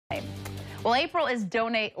Well, April is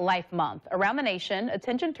Donate Life Month. Around the nation,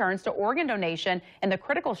 attention turns to organ donation and the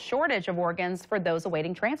critical shortage of organs for those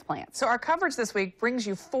awaiting transplants. So our coverage this week brings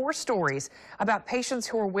you 4 stories about patients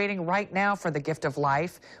who are waiting right now for the gift of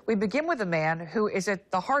life. We begin with a man who is at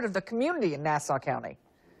the heart of the community in Nassau County.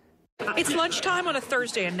 It's lunchtime on a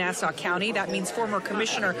Thursday in Nassau County. That means former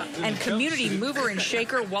commissioner and community mover and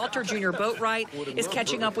shaker Walter Junior Boatright is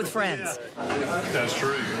catching up with friends. That's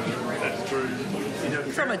true. That's true.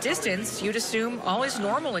 From a distance, you'd assume all is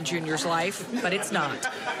normal in Junior's life, but it's not.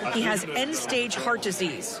 He has end-stage heart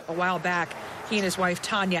disease. A while back, he and his wife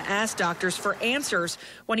Tanya asked doctors for answers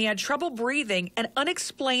when he had trouble breathing and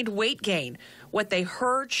unexplained weight gain. What they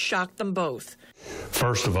heard shocked them both.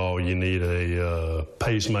 First of all, you need a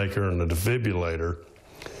pacemaker and a defibrillator.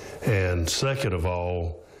 And second of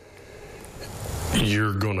all,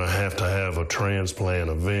 you're going to have a transplant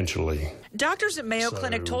eventually. Doctors at Mayo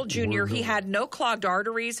Clinic told Junior he had no clogged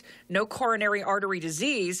arteries, no coronary artery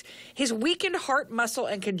disease. His weakened heart muscle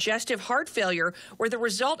and congestive heart failure were the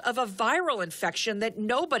result of a viral infection that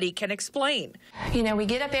nobody can explain. You know, we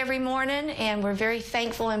get up every morning and we're very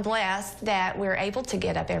thankful and blessed that we're able to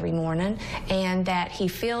get up every morning and that he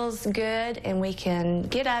feels good and we can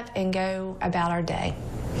get up and go about our day.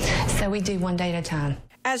 So we do one day at a time.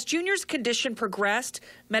 As Junior's condition progressed,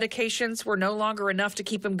 medications were no longer enough to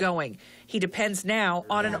keep him going. He depends now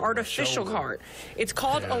on an artificial heart. It's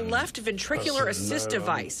called a left ventricular assist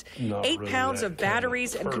device, 8 pounds of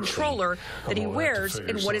batteries and controller that he wears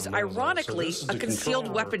in what is ironically a concealed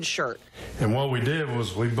weapons shirt. And what we did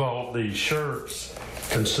was we bought these shirts,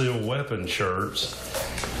 concealed weapon shirts,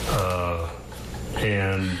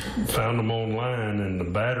 and found them online, and the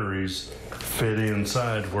batteries fit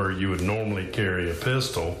inside where you would normally carry a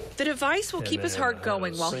pistol. The device will keep his heart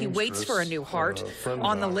going while he waits for a new heart.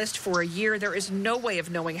 On the list for a year, there is no way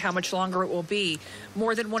of knowing how much longer it will be.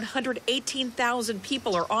 More than 118,000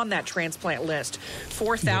 people are on that transplant list.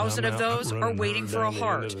 4,000 of those are waiting for a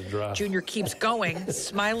heart. Junior keeps going,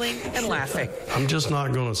 smiling and laughing. I'm just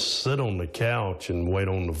not going to sit on the couch and wait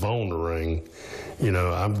on the phone to ring. You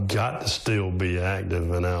know, I've got to still be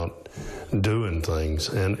active and out doing things,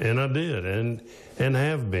 and I did, and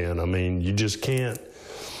have been. I mean, you just can't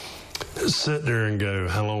sit there and go,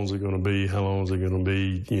 how long is it going to be, how long is it going to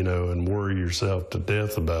be, you know, and worry yourself to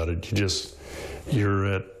death about it. You're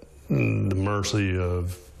at the mercy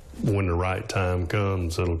of when the right time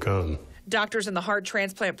comes, it'll come. Doctors in the heart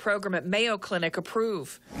transplant program at Mayo Clinic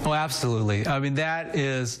approve. Oh, absolutely. I mean, that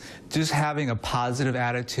is just having a positive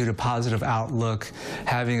attitude, a positive outlook,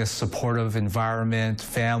 having a supportive environment,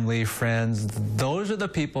 family, friends. Those are the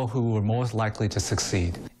people who are most likely to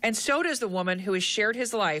succeed. And so does the woman who has shared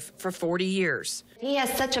his life for 40 years. He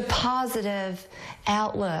has such a positive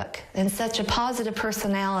outlook and such a positive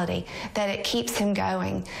personality that it keeps him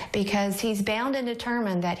going because he's bound and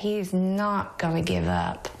determined that he's not going to give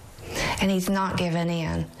up. And he's not giving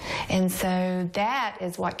in. And so that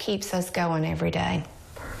is what keeps us going every day.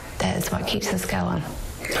 That is what keeps us going.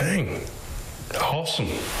 Dang. Awesome.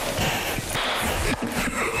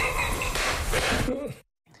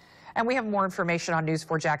 And we have more information on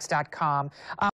news4jax.com.